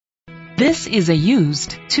This is a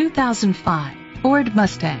used 2005 Ford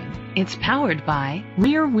Mustang. It's powered by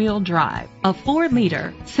rear-wheel drive, a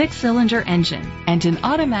 4-liter, 6-cylinder engine, and an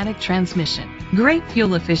automatic transmission. Great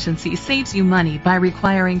fuel efficiency saves you money by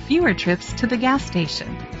requiring fewer trips to the gas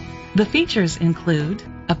station. The features include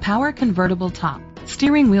a power convertible top,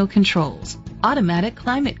 steering wheel controls, automatic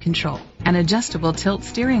climate control, an adjustable tilt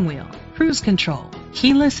steering wheel, cruise control,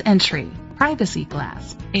 keyless entry, privacy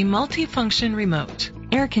glass, a multi-function remote,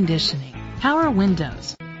 air conditioning, power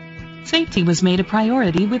windows. Safety was made a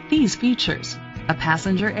priority with these features: a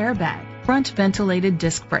passenger airbag, front ventilated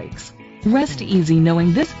disc brakes. Rest easy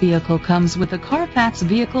knowing this vehicle comes with a Carfax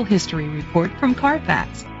Vehicle History Report from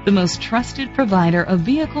Carfax, the most trusted provider of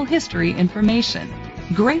vehicle history information.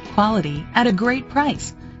 Great quality at a great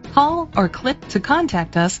price. Call or click to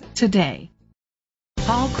contact us today.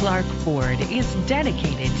 Paul Clark Ford is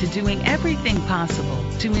dedicated to doing everything possible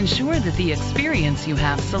to ensure that the experience you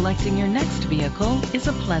have selecting your next vehicle is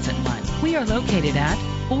a pleasant one. We are located at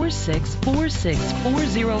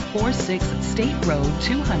 46464046 State Road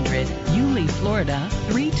 200, Yulee, Florida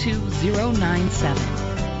 32097.